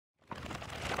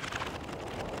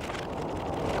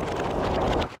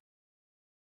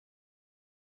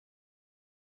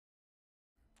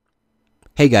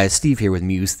Hey guys, Steve here with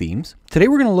Muse Themes. Today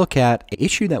we're going to look at an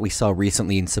issue that we saw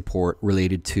recently in support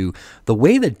related to the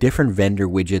way that different vendor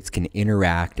widgets can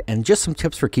interact and just some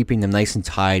tips for keeping them nice and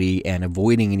tidy and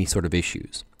avoiding any sort of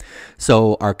issues.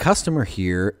 So our customer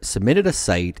here submitted a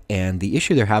site, and the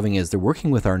issue they're having is they're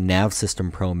working with our Nav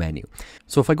System Pro menu.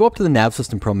 So if I go up to the Nav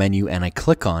System Pro menu and I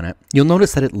click on it, you'll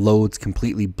notice that it loads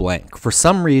completely blank. For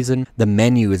some reason, the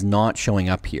menu is not showing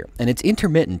up here, and it's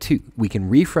intermittent too. We can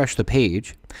refresh the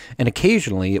page and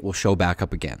occasionally it will show back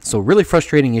up again. So really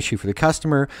frustrating issue for the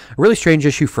customer, a really strange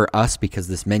issue for us because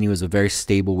this menu is a very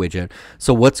stable widget.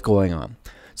 So what's going on?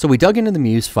 So we dug into the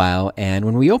Muse file, and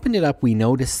when we opened it up, we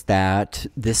noticed that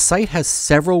this site has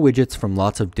several widgets from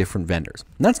lots of different vendors.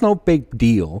 And that's no big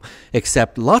deal,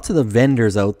 except lots of the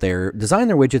vendors out there design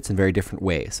their widgets in very different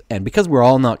ways. And because we're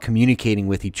all not communicating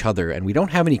with each other and we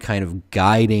don't have any kind of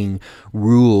guiding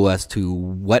rule as to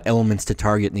what elements to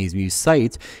target in these Muse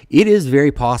sites, it is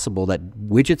very possible that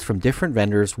widgets from different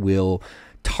vendors will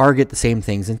target the same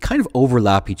things and kind of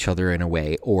overlap each other in a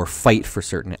way or fight for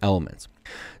certain elements.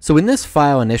 So in this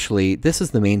file initially, this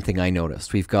is the main thing I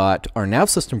noticed. We've got our Nav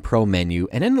System Pro menu,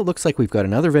 and then it looks like we've got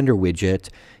another vendor widget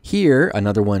here,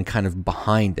 another one kind of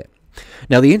behind it.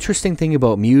 Now the interesting thing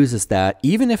about Muse is that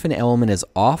even if an element is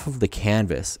off of the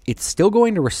canvas, it's still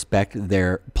going to respect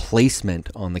their placement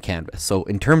on the canvas. So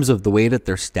in terms of the way that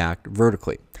they're stacked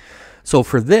vertically. So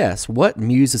for this, what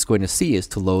Muse is going to see is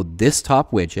to load this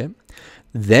top widget,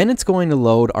 then it's going to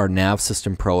load our Nav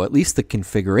System Pro, at least the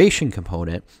configuration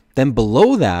component. Then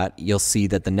below that, you'll see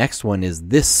that the next one is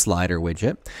this slider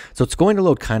widget. So it's going to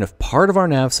load kind of part of our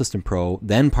Nav System Pro,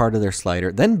 then part of their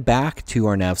slider, then back to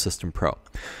our Nav System Pro.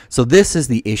 So this is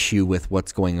the issue with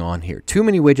what's going on here. Too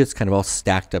many widgets kind of all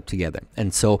stacked up together.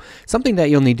 And so something that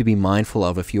you'll need to be mindful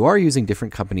of if you are using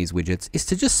different companies' widgets is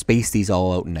to just space these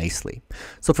all out nicely.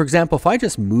 So for example, if I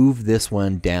just move this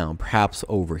one down, perhaps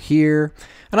over here,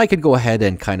 and I could go ahead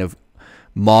and kind of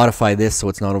modify this so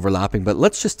it's not overlapping, but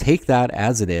let's just take that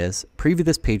as it is, preview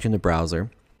this page in the browser.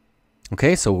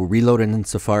 Okay, so we'll reload it in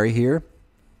Safari here.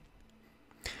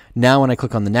 Now when I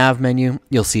click on the nav menu,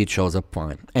 you'll see it shows up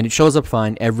fine. And it shows up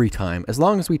fine every time as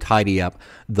long as we tidy up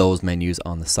those menus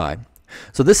on the side.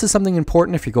 So this is something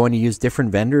important if you're going to use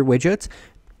different vendor widgets.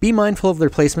 Be mindful of their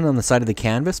placement on the side of the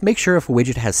canvas. Make sure if a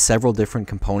widget has several different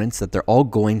components that they're all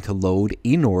going to load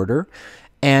in order,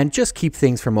 and just keep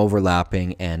things from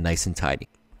overlapping and nice and tidy.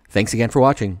 Thanks again for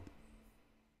watching.